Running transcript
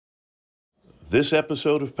This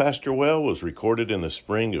episode of Pastor Well was recorded in the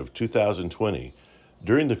spring of 2020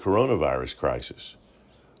 during the coronavirus crisis.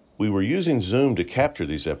 We were using Zoom to capture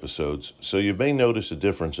these episodes, so you may notice a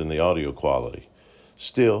difference in the audio quality.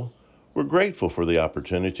 Still, we're grateful for the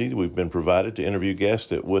opportunity we've been provided to interview guests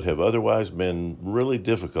that would have otherwise been really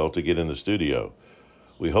difficult to get in the studio.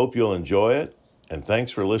 We hope you'll enjoy it, and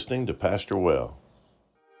thanks for listening to Pastor Well.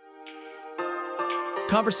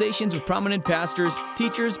 Conversations with prominent pastors,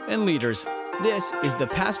 teachers, and leaders. This is the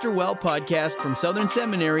Pastor Well podcast from Southern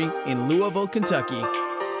Seminary in Louisville, Kentucky.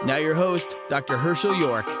 Now your host, Dr. Herschel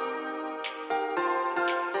York.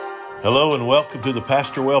 Hello and welcome to the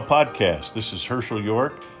Pastor Well podcast. This is Herschel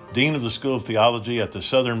York, Dean of the School of Theology at the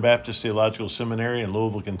Southern Baptist Theological Seminary in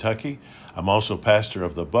Louisville, Kentucky. I'm also pastor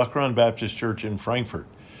of the Buck Run Baptist Church in Frankfort.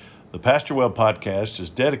 The Pastor Well podcast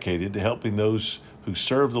is dedicated to helping those who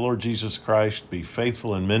serve the Lord Jesus Christ be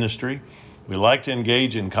faithful in ministry. We like to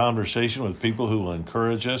engage in conversation with people who will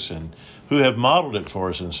encourage us and who have modeled it for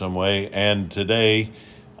us in some way. And today,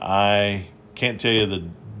 I can't tell you the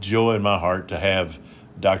joy in my heart to have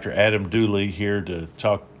Dr. Adam Dooley here to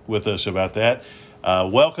talk with us about that.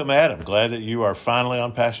 Welcome, Adam. Glad that you are finally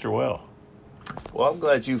on Pastor Well. Well, I'm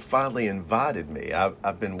glad you finally invited me.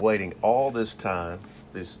 I've been waiting all this time,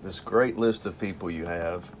 this great list of people you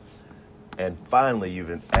have, and finally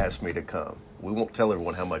you've asked me to come. We won't tell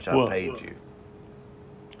everyone how much I paid you.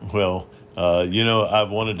 Well,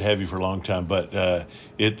 I've wanted to have you for a long time, but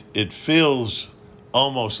it feels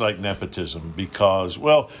almost like nepotism because,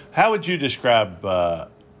 how would you describe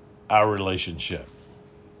our relationship?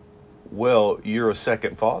 Well, you're a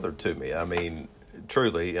second father to me. I mean,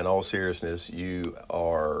 truly, in all seriousness, you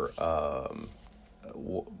are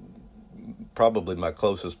probably my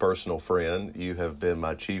closest personal friend. You have been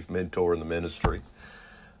my chief mentor in the ministry.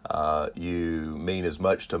 You mean as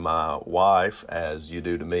much to my wife as you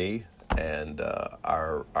do to me and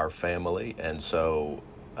our family, and so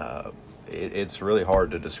it's really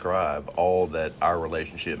hard to describe all that our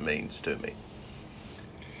relationship means to me.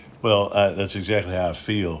 Well, that's exactly how I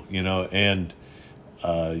feel, and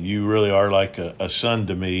you really are like a son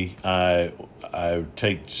to me. I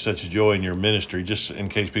take such joy in your ministry. Just in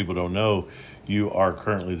case people don't know, you are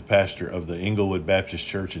currently the pastor of the Englewood Baptist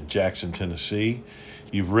Church in Jackson, Tennessee.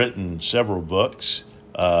 You've written several books,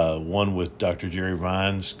 one with Dr. Jerry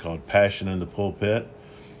Vines called Passion in the Pulpit,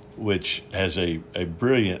 which has a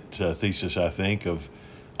brilliant thesis, I think, of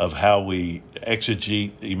how we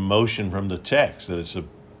exegete emotion from the text, that it's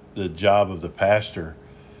the job of the pastor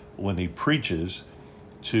when he preaches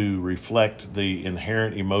to reflect the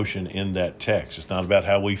inherent emotion in that text. It's not about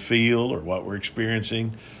how we feel or what we're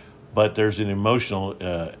experiencing, but there's an emotional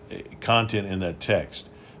content in that text.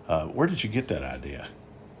 Where did you get that idea?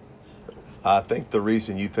 I think the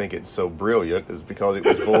reason you think it's so brilliant is because it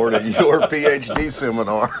was born at your PhD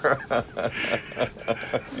seminar.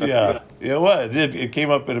 It came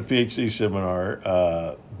up at a PhD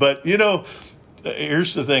seminar. But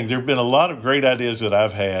here's the thing. There have been a lot of great ideas that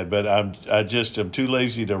I've had, but I'm too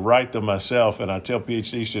lazy to write them myself. And I tell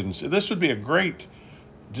PhD students, this would be a great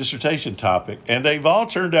dissertation topic, and they've all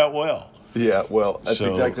turned out well. Yeah, well, that's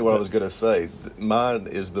exactly what I was going to say. Mine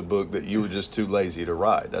is the book that you were just too lazy to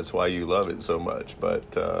write. That's why you love it so much. But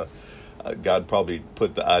God probably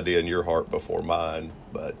put the idea in your heart before mine.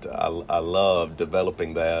 But I love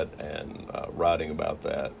developing that and writing about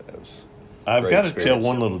that. I've got to tell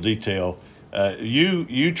one little detail.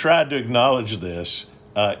 You tried to acknowledge this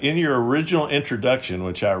in your original introduction,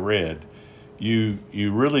 which I read. You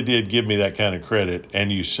really did give me that kind of credit,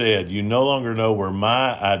 and you said you no longer know where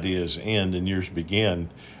my ideas end and yours begin,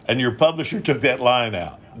 and your publisher took that line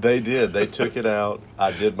out. They did. They took it out.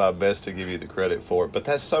 I did my best to give you the credit for it, but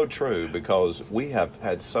that's so true because we have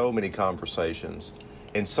had so many conversations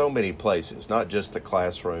in so many places, not just the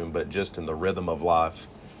classroom, but just in the rhythm of life,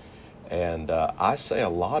 and I say a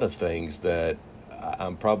lot of things that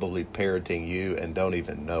I'm probably parroting you and don't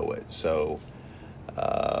even know it, so...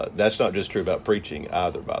 that's not just true about preaching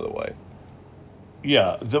either, by the way.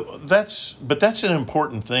 Yeah, that's an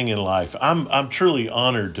important thing in life. I'm truly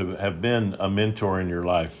honored to have been a mentor in your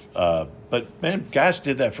life. But man, guys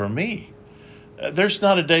did that for me. There's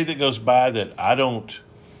not a day that goes by that I don't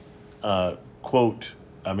quote.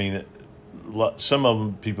 I mean, some of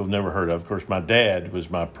them people have never heard of. Of course, my dad was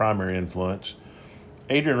my primary influence.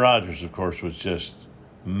 Adrian Rogers, of course, was just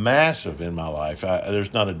massive in my life.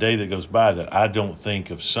 There's not a day that goes by that I don't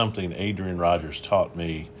think of something Adrian Rogers taught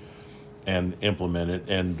me and implemented.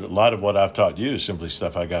 And a lot of what I've taught you is simply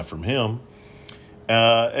stuff I got from him.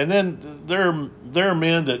 And then there are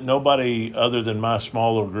men that nobody other than my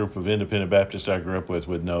small little group of independent Baptists I grew up with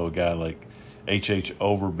would know. A guy like H.H.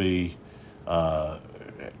 Overby,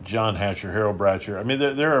 John Hatcher, Harold Bratcher. I mean,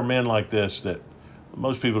 there are men like this that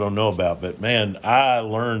most people don't know about, but man, I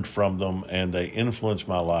learned from them and they influence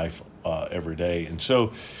my life every day. And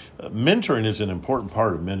so mentoring is an important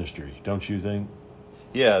part of ministry, don't you think?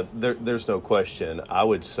 Yeah, there's no question. I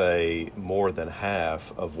would say more than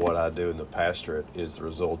half of what I do in the pastorate is the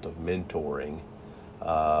result of mentoring.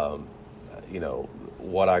 Um,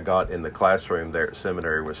 what I got in the classroom there at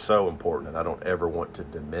seminary was so important, and I don't ever want to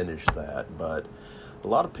diminish that. But a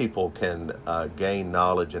lot of people can gain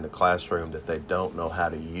knowledge in a classroom that they don't know how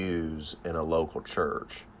to use in a local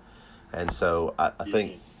church, and so I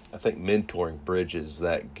think mentoring bridges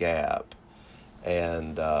that gap.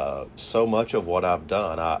 And so much of what I've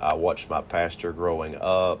done, I watched my pastor growing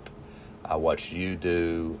up. I watched you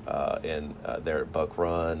do there at Buck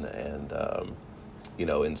Run, and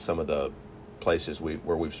in some of the places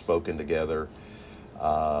where we've spoken together.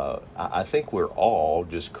 I think we're all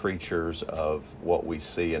just creatures of what we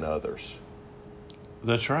see in others.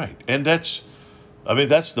 That's right. And that's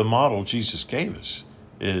the model Jesus gave us,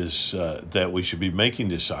 is that we should be making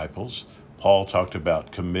disciples. Paul talked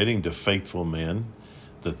about committing to faithful men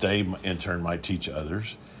that they in turn might teach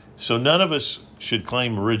others. So none of us should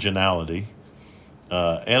claim originality.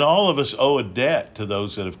 And all of us owe a debt to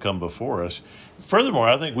those that have come before us. Furthermore,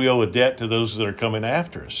 I think we owe a debt to those that are coming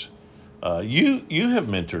after us. You have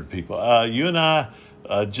mentored people. You and I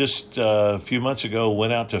just a few months ago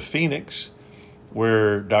went out to Phoenix,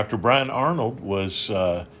 where Dr. Brian Arnold was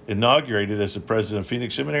inaugurated as the president of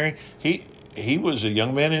Phoenix Seminary. He was a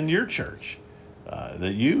young man in your church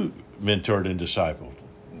that you mentored and discipled.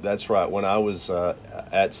 That's right. When I was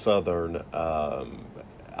at Southern,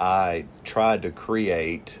 I tried to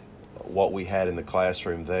create what we had in the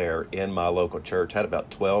classroom there in my local church. Had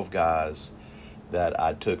about 12 guys that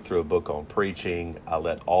I took through a book on preaching. I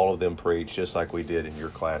let all of them preach just like we did in your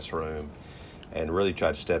classroom, and really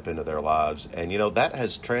tried to step into their lives. And that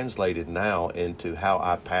has translated now into how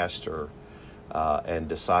I pastor and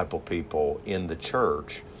disciple people in the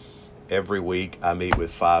church. Every week I meet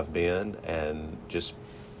with 5 men and just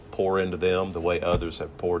pour into them the way others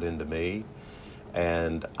have poured into me.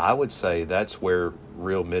 And I would say that's where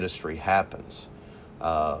real ministry happens.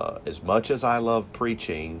 As much as I love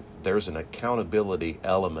preaching, there's an accountability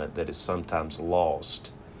element that is sometimes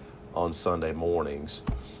lost on Sunday mornings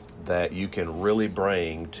that you can really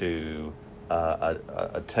bring to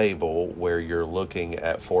a table where you're looking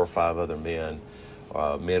at 4 or 5 other men,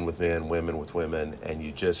 men with men, women with women, and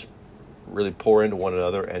you just really pour into one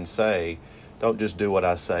another and say, don't just do what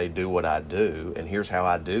I say, do what I do, and here's how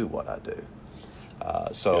I do what I do.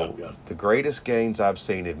 The greatest gains I've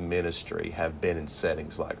seen in ministry have been in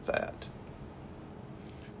settings like that.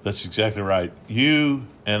 That's exactly right. You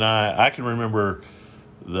and I can remember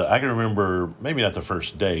maybe not the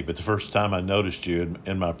first day, but the first time I noticed you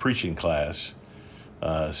in my preaching class,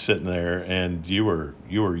 sitting there, and you were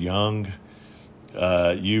young.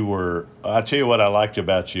 I tell you what I liked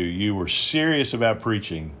about you. You were serious about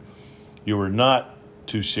preaching. You were not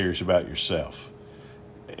too serious about yourself.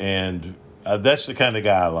 And that's the kind of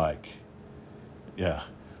guy I like. Yeah.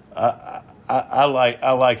 I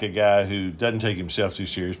like a guy who doesn't take himself too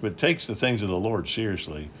serious, but takes the things of the Lord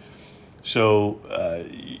seriously. So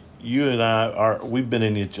you and we've been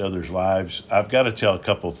in each other's lives. I've got to tell a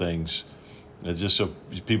couple things just so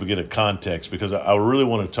people get a context, because I really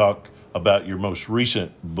want to talk about your most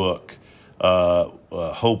recent book,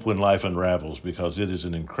 Hope When Life Unravels, because it is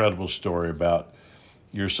an incredible story about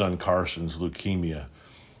your son Carson's leukemia.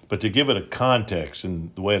 But to give it a context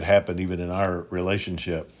and the way it happened even in our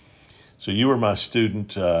relationship. So you were my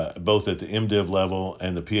student, both at the MDiv level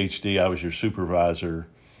and the PhD. I was your supervisor.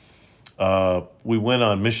 We went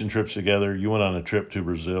on mission trips together. You went on a trip to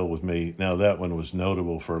Brazil with me. Now, that one was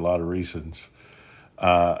notable for a lot of reasons.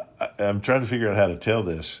 I'm trying to figure out how to tell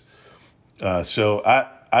this. So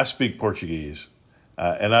I speak Portuguese,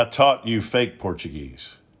 and I taught you fake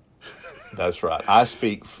Portuguese. That's right. I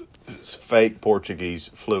speak fake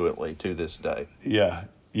Portuguese fluently to this day. Yeah.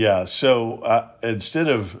 So instead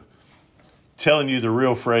of telling you the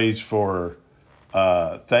real phrase for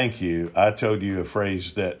thank you, I told you a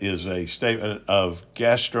phrase that is a statement of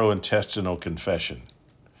gastrointestinal confession.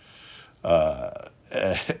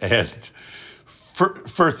 And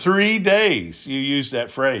for 3 days, you used that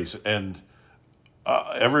phrase, and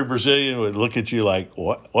every Brazilian would look at you like,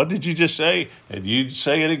 what did you just say? And you'd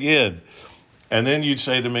say it again. And then you'd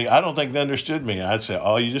say to me, I don't think they understood me. I'd say,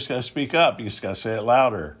 you just got to speak up. You just got to say it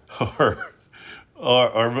louder.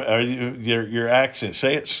 or your accent.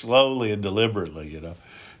 Say it slowly and deliberately,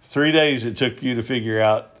 3 days it took you to figure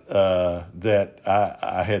out that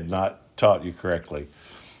I had not taught you correctly.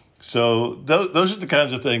 So those are the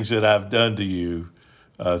kinds of things that I've done to you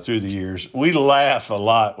through the years. We laugh a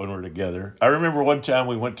lot when we're together. I remember one time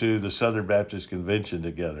we went to the Southern Baptist Convention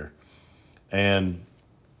together and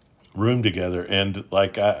roomed together. And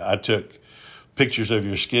like I took pictures of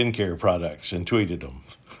your skincare products and tweeted them.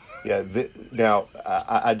 Yeah. Now,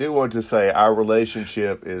 I do want to say our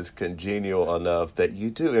relationship is congenial enough that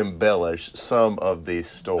you do embellish some of these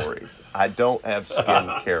stories. I don't have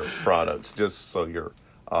skincare products, just so your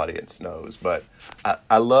audience knows, but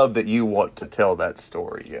I love that you want to tell that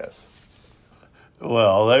story. Yes.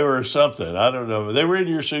 Well, they were something. I don't know. They were in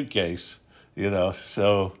your suitcase,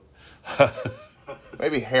 so.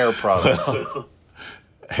 Maybe hair products.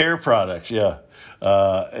 Hair products, yeah.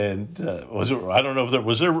 And was it? I don't know if there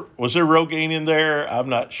was there Rogaine in there. I'm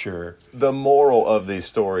not sure. The moral of these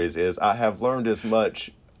stories is I have learned as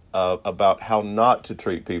much about how not to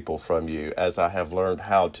treat people from you as I have learned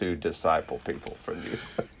how to disciple people from you.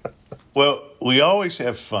 Well, we always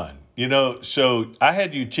have fun, So I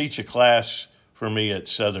had you teach a class for me at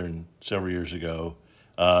Southern several years ago,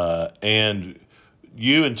 and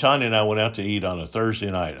you and Tanya and I went out to eat on a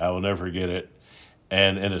Thursday night. I will never forget it.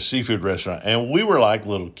 And in a seafood restaurant. And we were like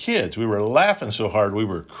little kids. We were laughing so hard we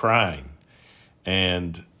were crying.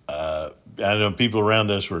 And I know people around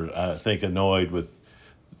us were, I think, annoyed with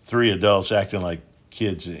three adults acting like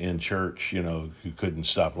kids in church, who couldn't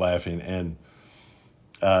stop laughing. And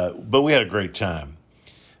but we had a great time.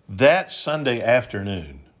 That Sunday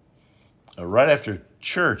afternoon, right after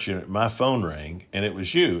church, my phone rang, and it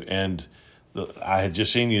was you. And I had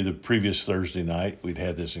just seen you the previous Thursday night. We'd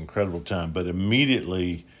had this incredible time. But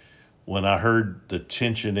immediately when I heard the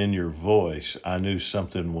tension in your voice, I knew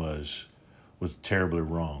something was terribly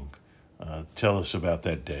wrong. Tell us about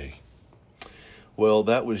that day. Well,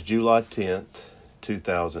 that was July 10th,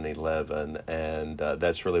 2011, and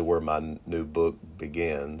that's really where my new book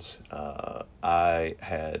begins. I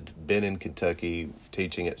had been in Kentucky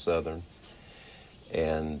teaching at Southern,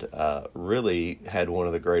 and really had one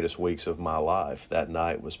of the greatest weeks of my life. That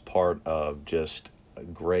night was part of just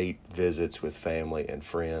great visits with family and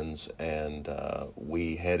friends, and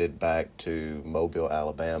we headed back to Mobile,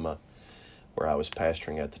 Alabama, where I was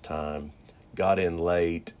pastoring at the time. Got in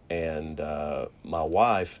late, and my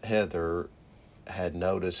wife, Heather, had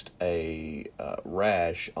noticed a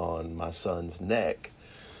rash on my son's neck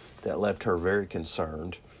that left her very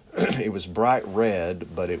concerned. It was bright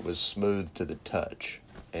red, but it was smooth to the touch.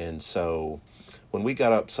 And so when we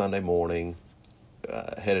got up Sunday morning,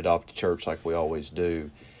 headed off to church like we always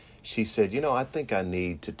do, she said, I think I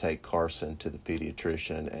need to take Carson to the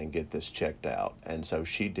pediatrician and get this checked out. And so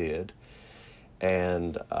she did.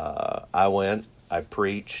 And I went, I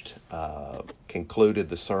preached, concluded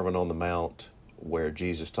the Sermon on the Mount, where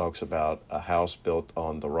Jesus talks about a house built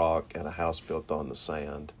on the rock and a house built on the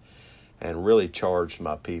sand, and really charged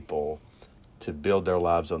my people to build their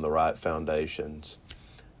lives on the right foundations,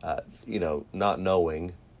 not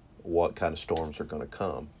knowing what kind of storms are going to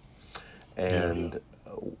come. And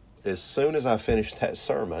as soon as I finished that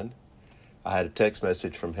sermon, I had a text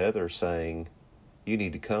message from Heather saying, you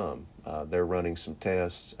need to come. They're running some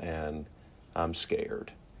tests, and I'm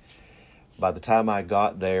scared. By the time I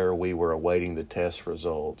got there, we were awaiting the test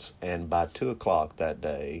results, and by 2:00 that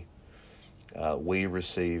day, we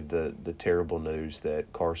received the terrible news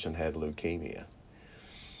that Carson had leukemia.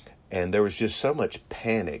 And there was just so much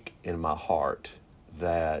panic in my heart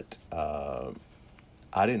that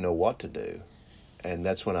I didn't know what to do. And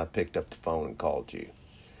that's when I picked up the phone and called you.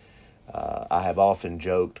 I have often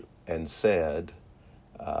joked and said,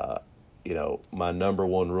 my number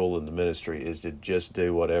one rule in the ministry is to just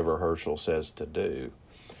do whatever Herschel says to do.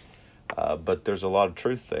 But there's a lot of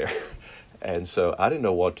truth there. And so I didn't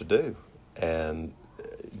know what to do. And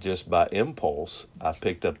just by impulse, I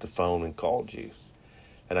picked up the phone and called you.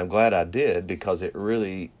 And I'm glad I did, because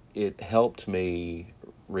it helped me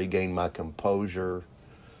regain my composure.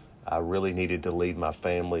 I really needed to lead my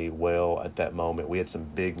family well at that moment. We had some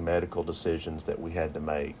big medical decisions that we had to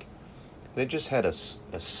make. And it just had a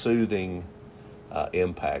soothing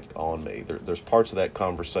impact on me. There's parts of that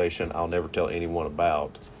conversation I'll never tell anyone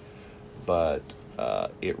about, but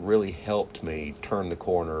it really helped me turn the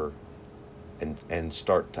corner and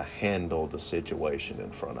start to handle the situation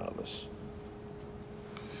in front of us.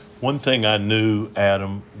 One thing I knew,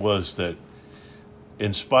 Adam, was that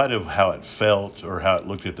in spite of how it felt or how it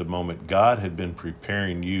looked at the moment, God had been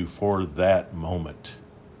preparing you for that moment.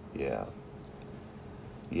 Yeah.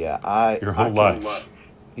 Yeah, your whole life.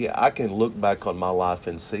 Yeah, I can look back on my life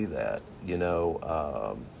and see that.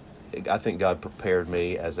 I think God prepared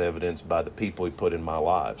me, as evidenced by the people He put in my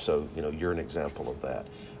life. So, you're an example of that.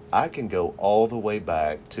 I can go all the way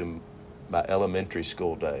back to my elementary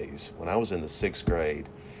school days. When I was in the 6th grade,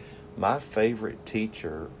 my favorite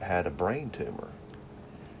teacher had a brain tumor.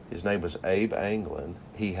 His name was Abe Anglin.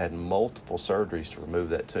 He had multiple surgeries to remove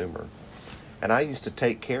that tumor. And I used to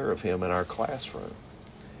take care of him in our classroom.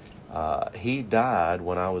 He died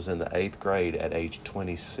when I was in the 8th grade at age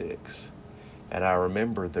 26. And I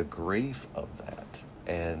remember the grief of that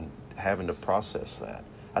and having to process that.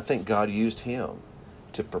 I think God used him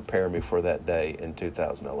to prepare me for that day in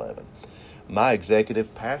 2011. My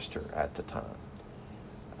executive pastor at the time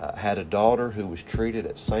had a daughter who was treated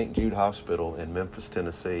at St. Jude Hospital in Memphis,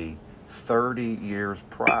 Tennessee, 30 years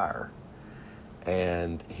prior.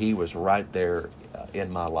 And he was right there in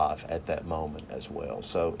my life at that moment as well.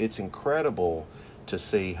 So it's incredible to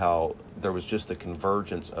see how there was just a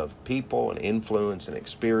convergence of people and influence and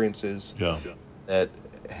experiences that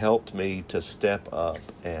helped me to step up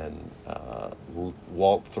and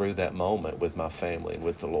walk through that moment with my family and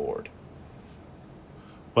with the Lord.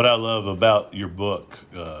 What I love about your book,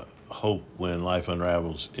 Hope When Life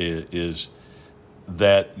Unravels, is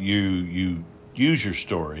that you use your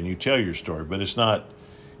story and you tell your story, but it's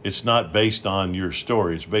not based on your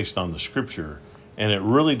story. It's based on the Scripture, and it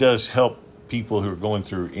really does help people who are going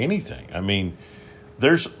through anything. I mean,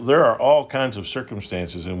 there are all kinds of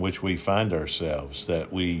circumstances in which we find ourselves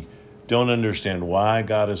that we don't understand why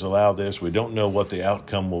God has allowed this. We don't know what the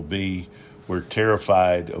outcome will be. We're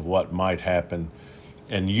terrified of what might happen.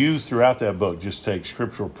 And you, throughout that book, just take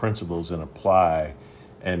scriptural principles and apply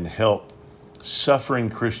and help suffering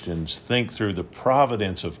Christians think through the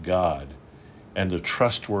providence of God and the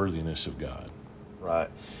trustworthiness of God. Right.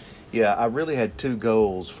 Yeah, I really had two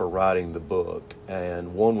goals for writing the book,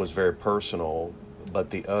 and one was very personal, but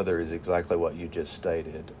the other is exactly what you just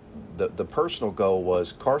stated. The personal goal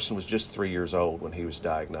was Carson was just 3 years old when he was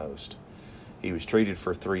diagnosed. He was treated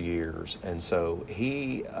for 3 years, and so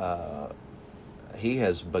he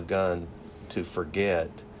has begun to forget,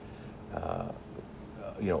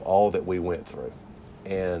 all that we went through.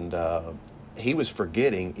 And he was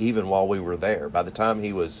forgetting even while we were there. By the time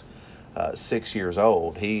he was 6 years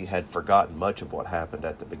old, he had forgotten much of what happened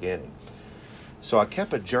at the beginning. So I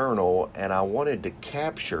kept a journal, and I wanted to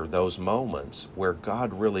capture those moments where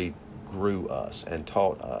God really grew us and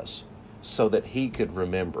taught us so that he could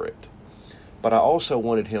remember it. But I also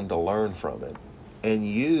wanted him to learn from it and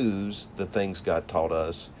use the things God taught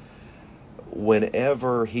us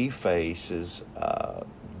whenever he faces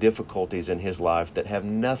difficulties in his life that have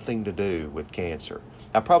nothing to do with cancer.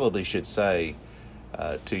 I probably should say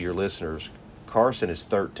to your listeners, Carson is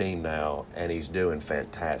 13 now, and he's doing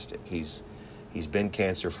fantastic. He's been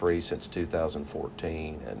cancer-free since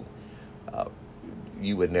 2014, and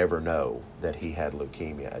you would never know that he had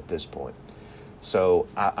leukemia at this point. So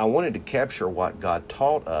I wanted to capture what God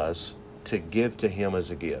taught us to give to him as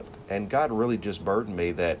a gift. And God really just burdened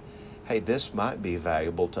me that, hey, this might be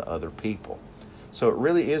valuable to other people. So it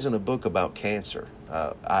really isn't a book about cancer.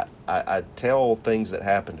 I tell things that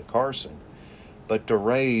happened to Carson, but to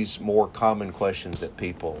raise more common questions that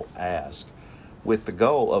people ask, with the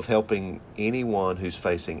goal of helping anyone who's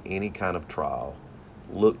facing any kind of trial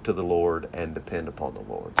look to the Lord and depend upon the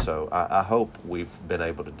Lord. So I hope we've been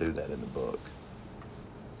able to do that in the book.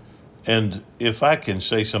 And if I can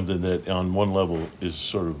say something that on one level is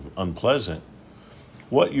sort of unpleasant,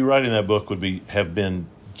 what you write in that book would have been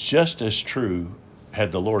just as true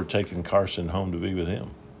had the Lord taken Carson home to be with him.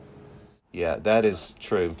 Yeah, that is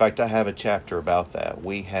true. In fact, I have a chapter about that.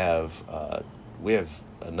 We have a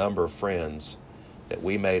number of friends that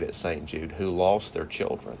we made at St. Jude who lost their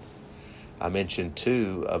children. I mentioned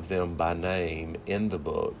two of them by name in the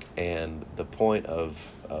book, and the point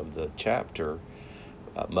of the chapter,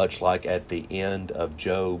 much like at the end of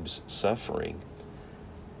Job's suffering,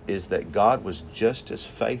 is that God was just as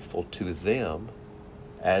faithful to them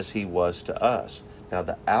as he was to us. Now,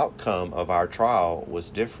 the outcome of our trial was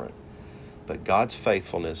different, but God's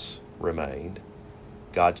faithfulness remained.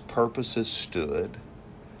 God's purposes stood.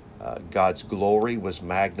 God's glory was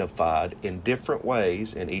magnified in different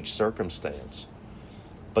ways in each circumstance.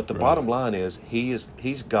 But the bottom line is,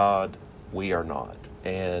 he's God, we are not.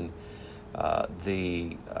 And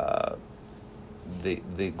the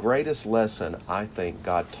greatest lesson I think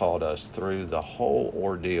God taught us through the whole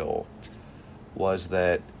ordeal was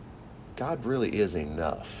that God really is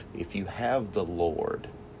enough. If you have the Lord,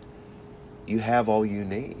 you have all you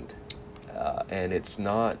need. And it's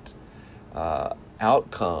not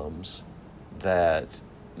outcomes that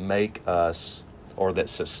make us or that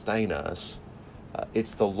sustain us.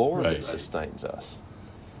 It's the Lord that sustains us.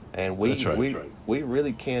 And we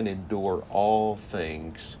really can endure all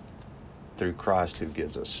things through Christ who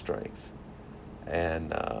gives us strength.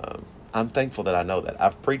 And I'm thankful that I know that.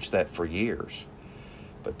 I've preached that for years.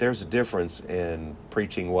 But there's a difference in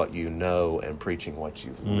preaching what you know and preaching what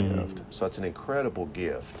you've lived. So it's an incredible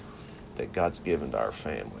gift that God's given to our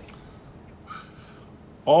family.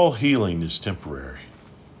 All healing is temporary.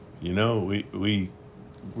 You know,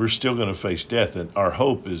 we're still going to face death, and our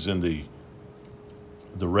hope is in the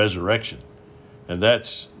resurrection. And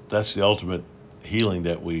that's the ultimate healing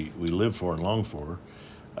that we live for and long for.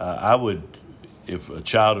 I would, if a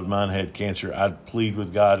child of mine had cancer, I'd plead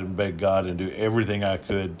with God and beg God and do everything I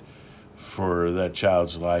could for that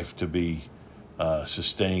child's life to be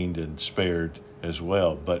sustained and spared as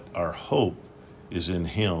well. But our hope is in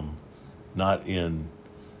Him, not in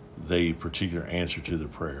the particular answer to the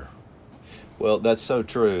prayer. Well, that's so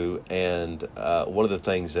true. And one of the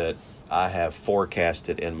things that I have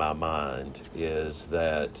forecasted in my mind is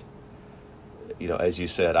that, you know, as you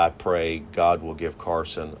said, I pray God will give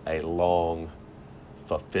Carson a long,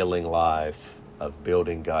 fulfilling life of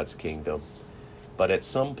building God's kingdom. But at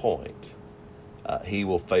some point, he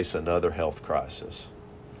will face another health crisis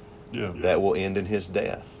that will end in his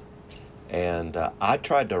death. And I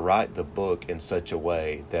tried to write the book in such a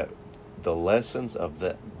way that the lessons of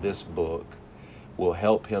this book will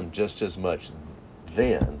help him just as much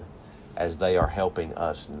then as they are helping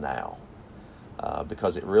us now.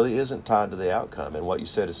 Because it really isn't tied to the outcome. And what you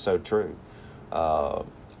said is so true.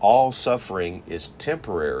 All suffering is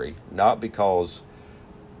temporary, not because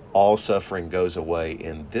all suffering goes away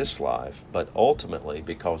in this life, but ultimately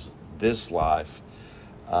because this life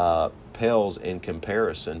pales in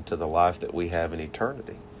comparison to the life that we have in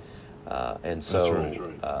eternity. And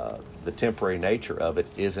so the temporary nature of it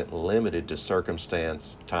isn't limited to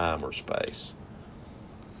circumstance, time, or space.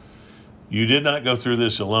 You did not go through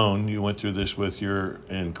this alone. You went through this with your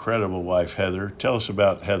incredible wife, Heather. Tell us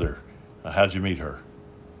about Heather. How'd you meet her?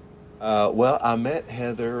 Well, I met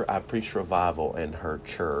Heather. I preached revival in her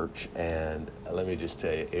church, and let me just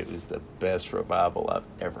tell you, it was the best revival I've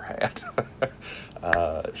ever had.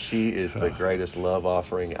 She is the greatest love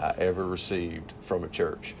offering I ever received from a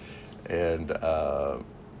church. And it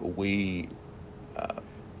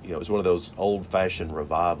was one of those old-fashioned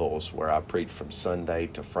revivals where I preached from Sunday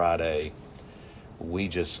to Friday. We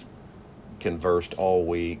just conversed all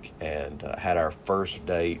week and had our first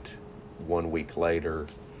date 1 week later,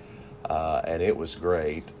 and it was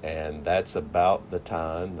great. And that's about the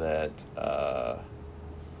time that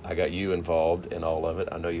I got you involved in all of it.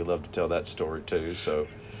 I know you love to tell that story too, so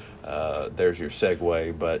there's your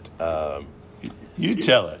segue. But you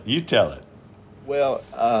tell it. Well,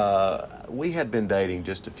 we had been dating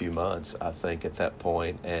just a few months, I think, at that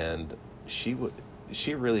point, and she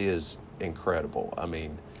really is incredible. I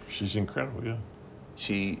mean, she's incredible, yeah.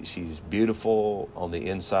 She's beautiful on the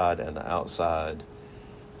inside and the outside.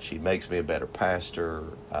 She makes me a better pastor.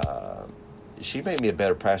 She made me a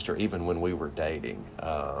better pastor even when we were dating,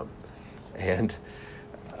 and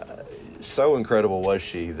so incredible was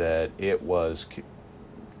she that it was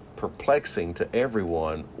perplexing to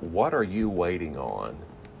everyone. What are you waiting on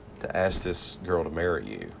to ask this girl to marry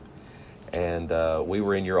you? And we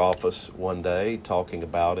were in your office one day talking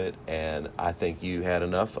about it, and I think you had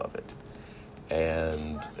enough of it.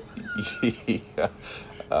 And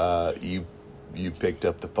you picked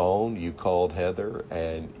up the phone, you called Heather,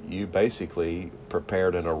 and you basically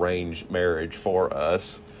prepared an arranged marriage for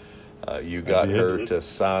us. You got her to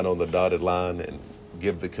sign on the dotted line and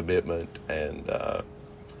give the commitment, and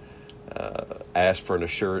asked for an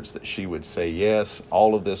assurance that she would say yes.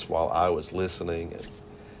 All of this while I was listening, and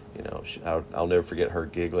I'll never forget her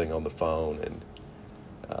giggling on the phone and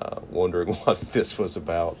wondering what this was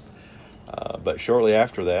about. But shortly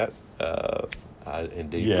after that, I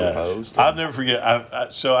indeed proposed. I'll never forget. I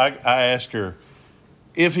asked her,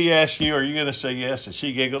 if he asked you, are you going to say yes? And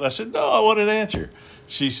she giggled. I said, no, I want an answer.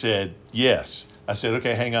 She said, yes. I said,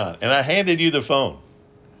 okay, hang on. And I handed you the phone.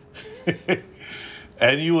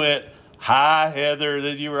 And you went, hi, Heather.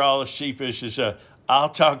 Then you were all sheepish and said, I'll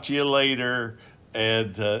talk to you later.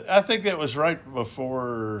 And I think that was right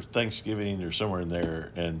before Thanksgiving or somewhere in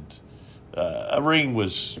there. And a ring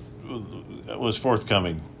was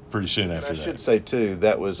forthcoming pretty soon after that. I should say, too,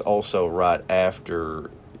 that was also right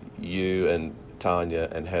after you and Tanya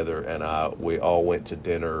and Heather and we all went to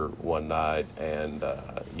dinner one night, and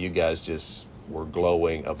you guys just were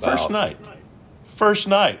glowing about... First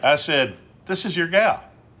night. I said, this is your gal.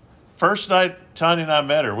 First night Tanya and I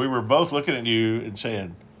met her, we were both looking at you and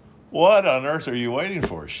saying, what on earth are you waiting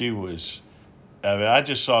for? I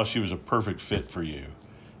just saw she was a perfect fit for you.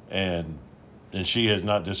 And she has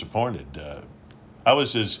not disappointed. I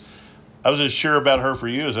was I was as sure about her for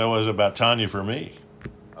you as I was about Tanya for me.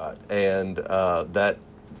 And that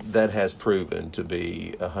has proven to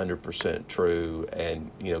be 100% true.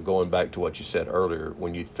 And going back to what you said earlier,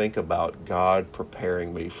 when you think about God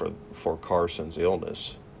preparing me for Carson's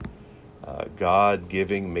illness, God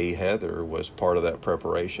giving me Heather was part of that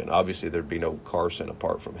preparation. Obviously, there'd be no Carson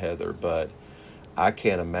apart from Heather, but I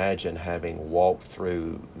can't imagine having walked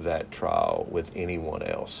through that trial with anyone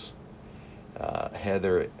else.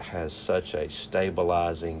 Heather has such a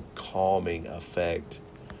stabilizing, calming effect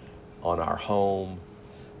on our home.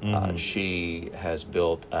 She has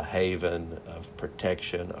built a haven of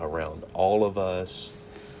protection around all of us.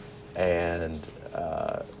 And,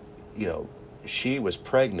 she was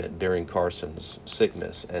pregnant during Carson's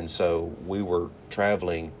sickness. And so we were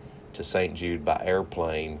traveling to St. Jude by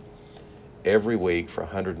airplane every week for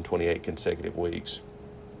 128 consecutive weeks.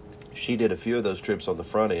 She did a few of those trips on the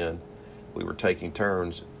front end. We were taking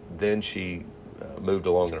turns. Then she moved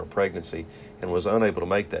along in her pregnancy and was unable to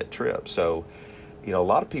make that trip. So, a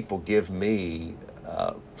lot of people give me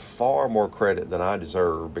far more credit than I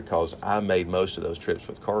deserve because I made most of those trips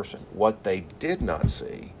with Carson. What they did not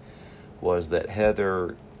see was that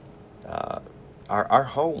Heather, our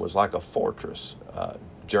home was like a fortress.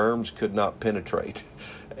 Germs could not penetrate.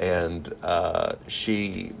 And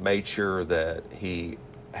she made sure that he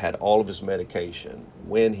had all of his medication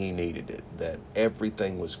when he needed it, that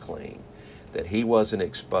everything was clean, that he wasn't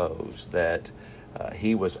exposed, that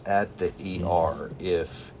he was at the ER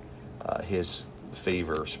if his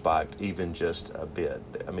fever spiked even just a bit.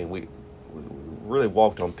 I mean, we really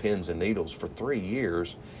walked on pins and needles for 3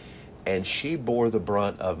 years, and she bore the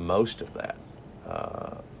brunt of most of that.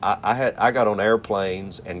 I got on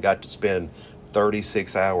airplanes and got to spend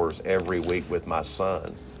 36 hours every week with my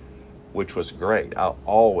son, which was great. I'll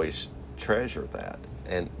always treasure that.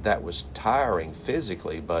 And that was tiring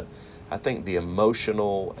physically, but I think the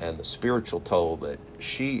emotional and the spiritual toll that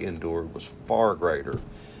she endured was far greater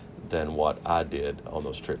than what I did on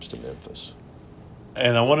those trips to Memphis.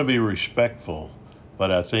 And I want to be respectful,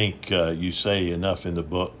 but I think you say enough in the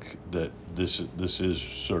book that this is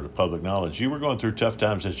sort of public knowledge. You were going through tough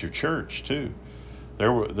times at your church too.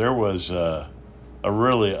 There was a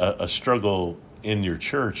struggle in your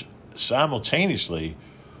church simultaneously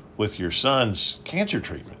with your son's cancer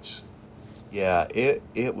treatments. Yeah,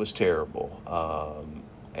 it was terrible,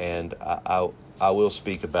 and I will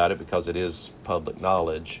speak about it because it is public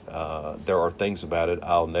knowledge. There are things about it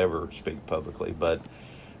I'll never speak publicly, but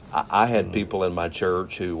I had people in my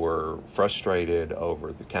church who were frustrated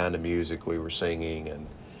over the kind of music we were singing, and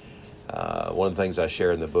one of the things I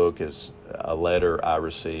share in the book is a letter I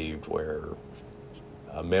received where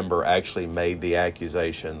a member actually made the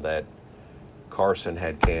accusation that Carson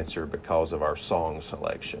had cancer because of our song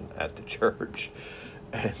selection at the church.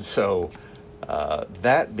 And so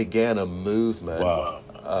that began a movement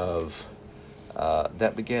of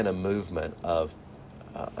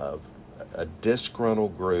a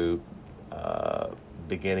disgruntled group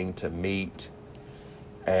beginning to meet,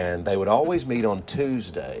 and they would always meet on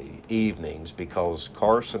Tuesday evenings because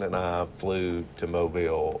Carson and I flew to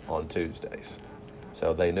Mobile on Tuesdays.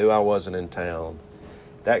 So they knew I wasn't in town.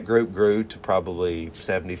 That group grew to probably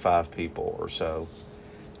 75 people or so,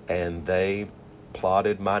 and they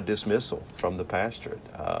plotted my dismissal from the pastorate.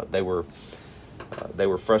 They were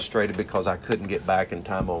frustrated because I couldn't get back in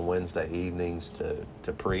time on Wednesday evenings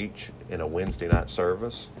to preach in a Wednesday night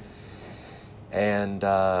service, and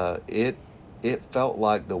it felt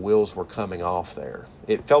like the wheels were coming off there.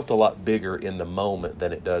 It felt a lot bigger in the moment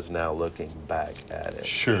than it does now looking back at it.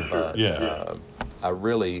 Sure, but, yeah. I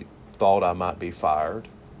really thought I might be fired.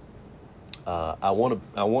 I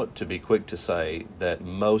want to be quick to say that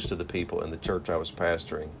most of the people in the church I was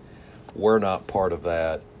pastoring were not part of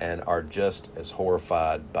that and are just as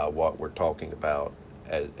horrified by what we're talking about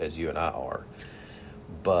as you and I are.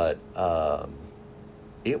 But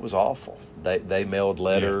it was awful. They mailed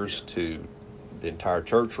letters to the entire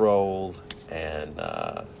church roll, and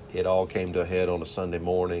it all came to a head on a Sunday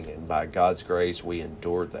morning, and by God's grace, we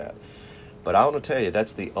endured that. But I want to tell you,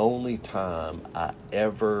 that's the only time I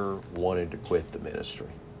ever wanted to quit the ministry.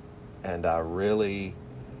 And I really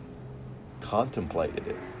contemplated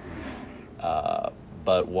it.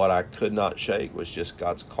 But what I could not shake was just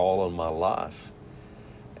God's call on my life.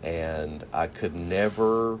 And I could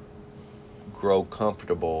never grow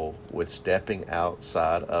comfortable with stepping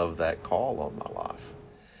outside of that call on my life.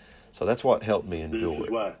 So that's what helped me endure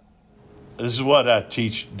it. This is what I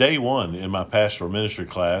teach day one in my pastoral ministry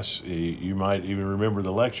class. You might even remember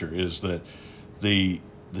the lecture, is that the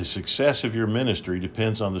success of your ministry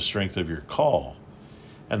depends on the strength of your call.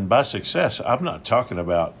 And by success, I'm not talking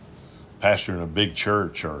about pastoring a big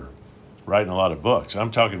church or writing a lot of books.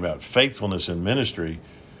 I'm talking about faithfulness in ministry.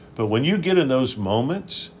 But when you get in those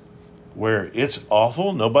moments where it's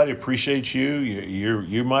awful, nobody appreciates you,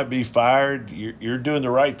 you might be fired, you're doing the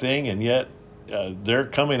right thing, and yet they're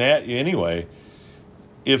coming at you anyway.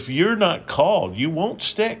 If you're not called, you won't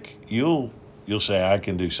stick. You'll say, I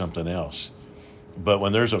can do something else. But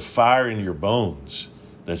when there's a fire in your bones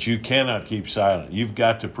that you cannot keep silent, you've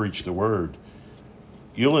got to preach the word,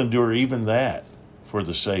 you'll endure even that for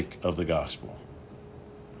the sake of the gospel.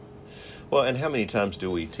 Well, and how many times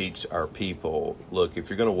do we teach our people, look, if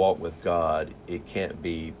you're going to walk with God, it can't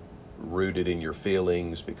be rooted in your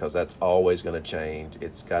feelings because that's always going to change.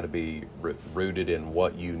 It's got to be rooted in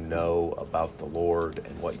what you know about the Lord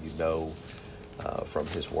and what you know from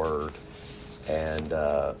His Word. And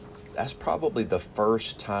that's probably the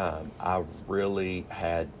first time I really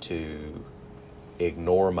had to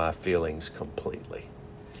ignore my feelings completely.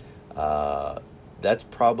 That's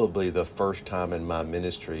probably the first time in my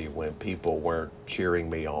ministry when people weren't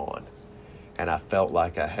cheering me on. And I felt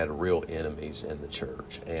like I had real enemies in the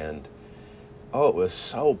church. And, it was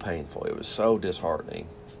so painful. It was so disheartening.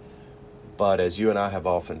 But as you and I have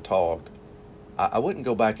often talked, I wouldn't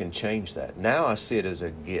go back and change that. Now I see it as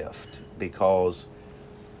a gift because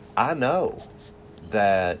I know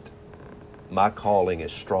that my calling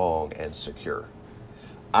is strong and secure.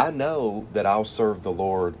 I know that I'll serve the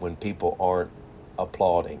Lord when people aren't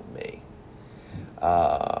applauding me.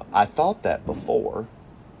 I thought that before,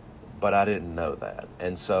 but I didn't know that.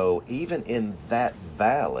 And so even in that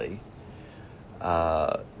valley,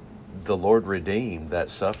 the Lord redeemed that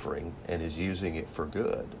suffering and is using it for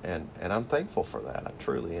good. And I'm thankful for that. I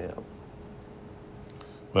truly am.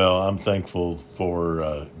 Well, I'm thankful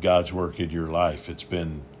for God's work in your life. It's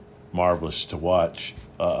been marvelous to watch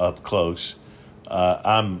up close.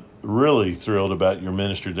 I'm really thrilled about your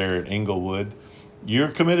ministry there at Inglewood. You're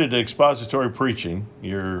committed to expository preaching.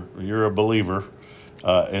 You're a believer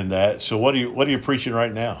in that. So what are you preaching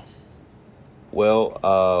right now?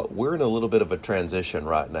 Well, we're in a little bit of a transition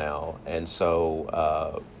right now, and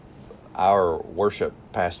so our worship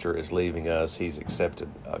pastor is leaving us. He's accepted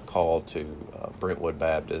a call to Brentwood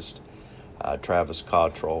Baptist, Travis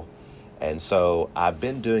Cottrell, and so I've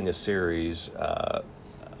been doing a series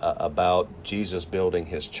about Jesus building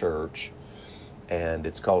His church, and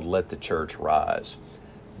it's called Let the Church Rise.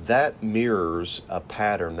 That mirrors a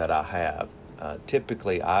pattern that I have.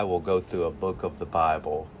 Typically, I will go through a book of the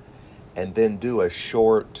Bible and then do a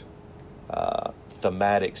short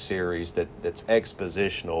thematic series that's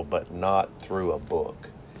expositional but not through a book,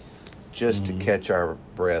 just to catch our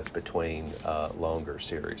breath between longer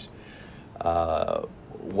series.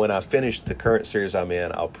 When I finish the current series I'm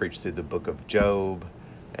in, I'll preach through the book of Job,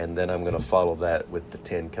 and then I'm going to follow that with the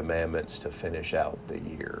 10 Commandments to finish out the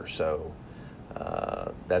year. So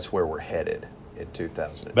that's where we're headed in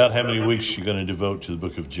 2000. About how many weeks are you going to devote to the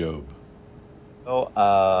book of Job? Well,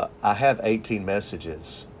 I have 18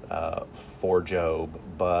 messages for Job,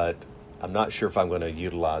 but I'm not sure if I'm going to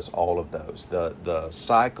utilize all of those. The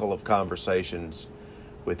cycle of conversations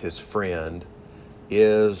with his friend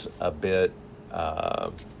is a bit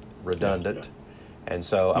redundant, and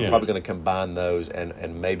so I'm probably going to combine those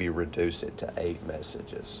and maybe reduce it to 8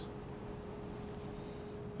 messages.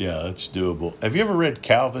 Yeah, that's doable. Have you ever read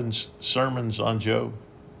Calvin's sermons on Job?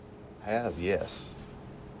 I have, yes.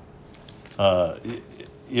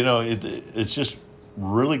 It's just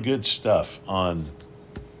really good stuff on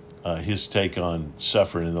his take on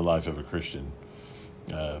suffering in the life of a Christian.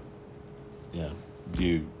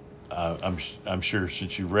 I'm sure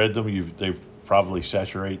since you've read them, they probably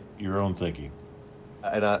saturate your own thinking.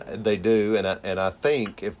 And they do, and I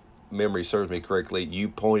think, if memory serves me correctly, you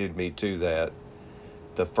pointed me to that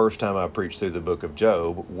the first time I preached through the book of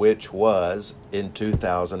Job, which was in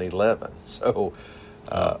 2011. So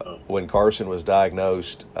when Carson was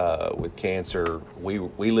diagnosed with cancer,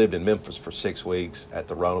 we lived in Memphis for 6 weeks at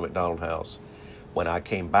the Ronald McDonald House. When I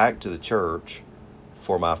came back to the church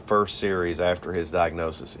for my first series after his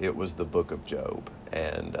diagnosis, it was the book of Job,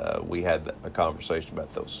 and we had a conversation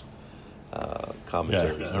about those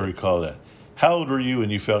commentaries. Yeah, I recall that. How old were you when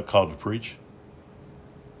you felt called to preach?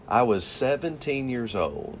 I was 17 years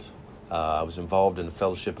old. I was involved in the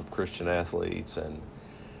Fellowship of Christian Athletes, and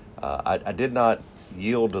I did not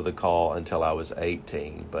yield to the call until I was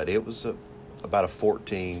 18, but it was about a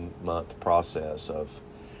 14-month process of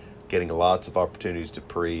getting lots of opportunities to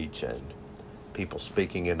preach and people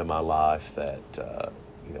speaking into my life that,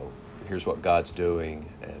 here's what God's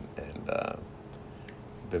doing, and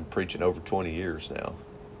been preaching over 20 years now.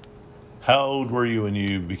 How old were you when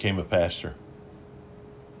you became a pastor?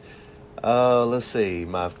 Let's see.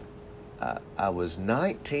 I was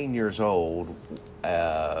 19 years old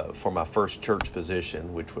for my first church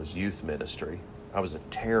position, which was youth ministry. I was a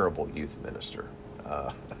terrible youth minister.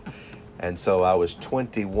 And so I was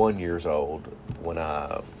 21 years old when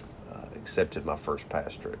I accepted my first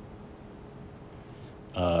pastorate.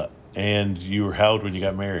 And you were how old when you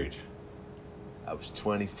got married? I was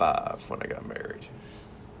 25 when I got married.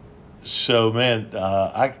 So, man,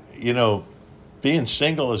 being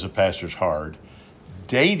single as a pastor is hard.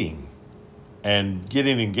 Dating and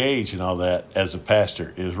getting engaged and all that as a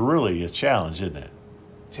pastor is really a challenge, isn't it?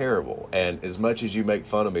 Terrible. And as much as you make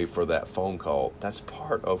fun of me for that phone call, that's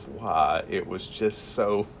part of why it was just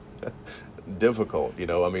so difficult.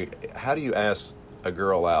 I mean, how do you ask a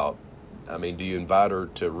girl out? I mean, do you invite her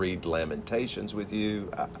to read Lamentations with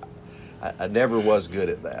you? I never was good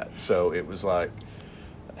at that. So it was like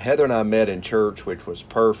Heather and I met in church, which was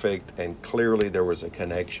perfect, and clearly there was a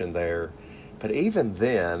connection there. But even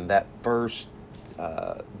then, that first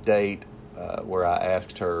date where I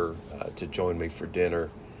asked her to join me for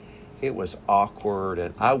dinner, it was awkward,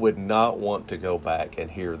 and I would not want to go back and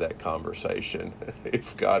hear that conversation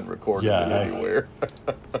if God recorded it anywhere.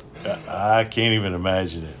 I can't even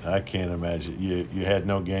imagine it. I can't imagine it. You had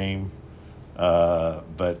no game,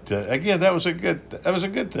 but again, that was a good thing. That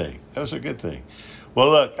was a good thing. Well,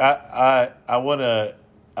 look, I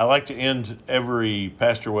like to end every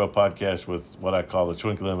Pastor Well podcast with what I call the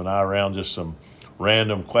twinkle in an eye round, just some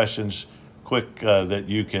random questions, quick, that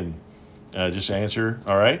you can just answer.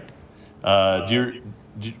 All right.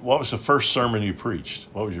 What was the first sermon you preached?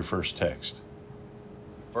 What was your first text?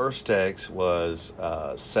 First text was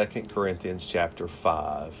 2 Corinthians chapter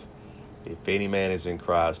 5. If any man is in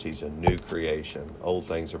Christ, he's a new creation. Old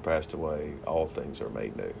things are passed away. All things are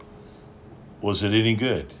made new. Was it any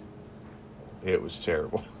good? It was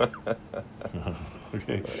terrible.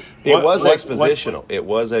 Okay. It was expositional. It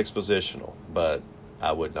was expositional, but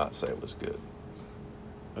I would not say it was good.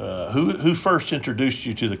 Who first introduced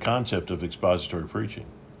you to the concept of expository preaching?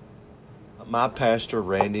 My pastor,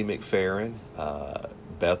 Randy McFerrin,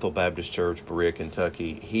 Bethel Baptist Church, Berea,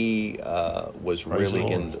 Kentucky, he was really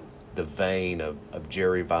in the vein of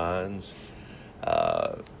Jerry Vines.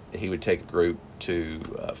 He would take a group to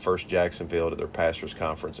First Jacksonville to their pastor's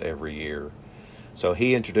conference every year. So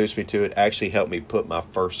he introduced me to it, actually helped me put my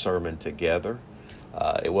first sermon together.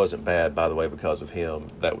 It wasn't bad, by the way, because of him.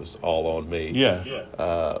 That was all on me. Yeah.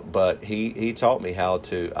 But he taught me how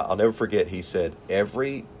to, I'll never forget, he said,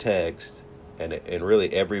 every text and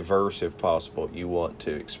really every verse, if possible, you want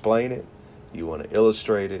to explain it, you want to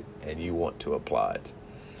illustrate it, and you want to apply it.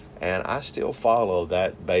 And I still follow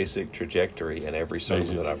that basic trajectory in every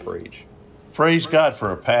sermon that I preach. Praise God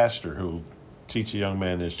for a pastor who will teach a young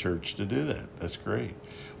man in his church to do that. That's great.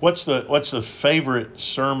 What's the favorite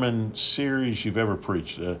sermon series you've ever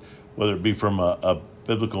preached, whether it be from a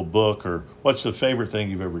biblical book, or what's the favorite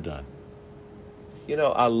thing you've ever done?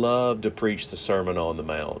 I love to preach the Sermon on the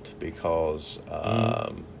Mount because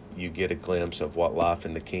you get a glimpse of what life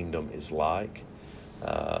in the kingdom is like.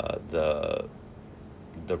 The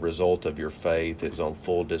result of your faith is on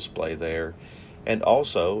full display there. And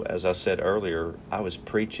also, as I said earlier, I was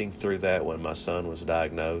preaching through that when my son was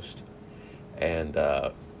diagnosed. And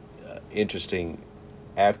interesting,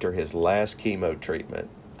 after his last chemo treatment,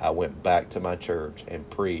 I went back to my church and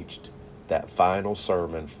preached that final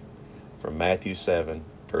sermon from Matthew 7,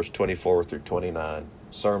 verse 24 through 29,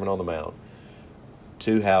 Sermon on the Mount.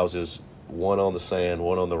 2 houses, one on the sand,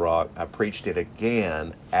 one on the rock. I preached it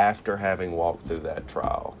again after having walked through that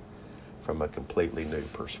trial from a completely new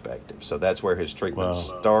perspective. So that's where his treatment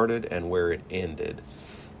started and where it ended.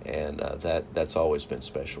 And that's always been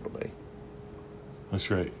special to me.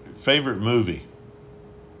 That's right. Favorite movie?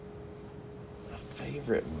 My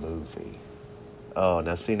favorite movie? Oh,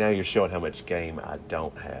 now you're showing how much game I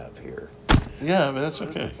don't have here. Yeah, but that's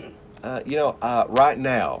okay. Right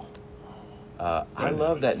now, I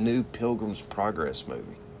love that new Pilgrim's Progress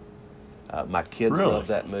movie. My kids love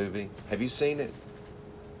that movie. Have you seen it?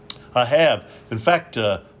 I have. In fact,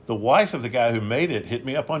 the wife of the guy who made it hit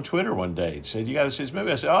me up on Twitter one day and said, "You got to see this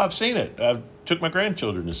movie." I said, "Oh, I've seen it. I took my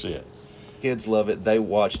grandchildren to see it." Kids love it. They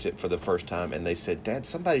watched it for the first time and they said, "Dad,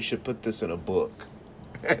 somebody should put this in a book."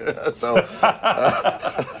 So,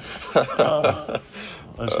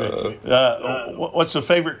 that's great. What's the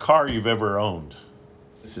favorite car you've ever owned?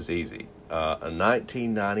 This is easy. A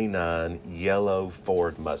 1999 yellow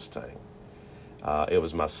Ford Mustang. It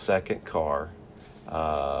was my second car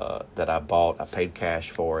that I bought. I paid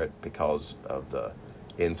cash for it because of the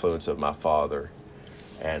influence of my father.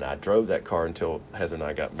 And I drove that car until Heather and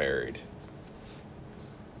I got married.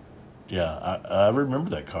 Yeah, I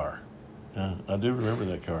remember that car. Yeah, I do remember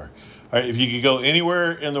that car. All right, if you could go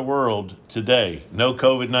anywhere in the world today, no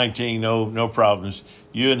COVID-19, no problems,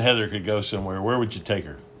 you and Heather could go somewhere. Where would you take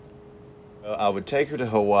her? I would take her to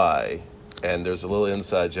Hawaii, and there's a little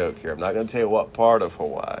inside joke here. I'm not going to tell you what part of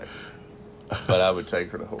Hawaii, but I would take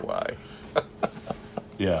her to Hawaii.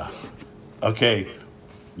 Yeah. Okay.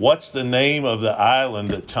 What's the name of the island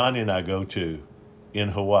that Tanya and I go to in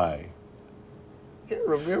Hawaii? I can't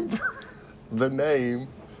remember the name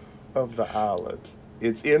of the island.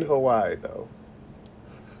 It's in Hawaii, though.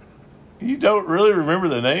 You don't really remember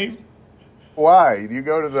the name? Hawaii. You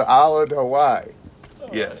go to the island Hawaii.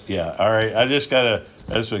 Yes. Yeah. All right. I just got to,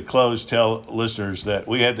 as we close, tell listeners that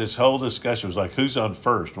we had this whole discussion. It was like, who's on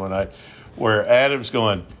first? Where Adam's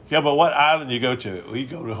going, yeah, but what island you go to? We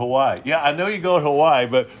go to Hawaii. Yeah, I know you go to Hawaii,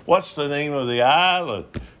 but what's the name of the island?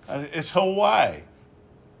 It's Hawaii.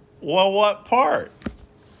 Well, what part?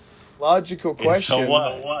 Logical question. It's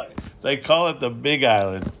Hawaii. They call it the Big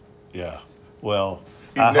Island. Yeah. Well,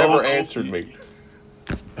 You've never answered me.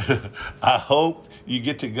 I hope you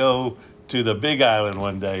get to go to the Big Island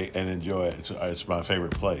one day and enjoy it. It's my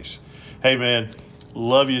favorite place. Hey, man,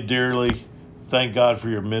 love you dearly. Thank God for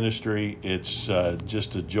your ministry. It's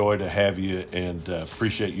just a joy to have you, and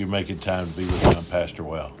appreciate you making time to be with me on Pastor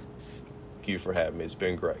Well. Thank you for having me. It's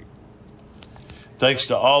been great. Thanks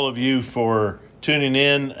to all of you for tuning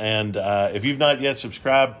in. And if you've not yet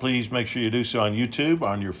subscribed, please make sure you do so on YouTube,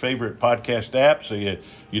 on your favorite podcast app, so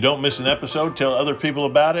you don't miss an episode. Tell other people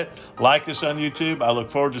about it. Like us on YouTube. I look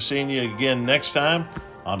forward to seeing you again next time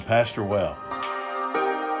on Pastor Well.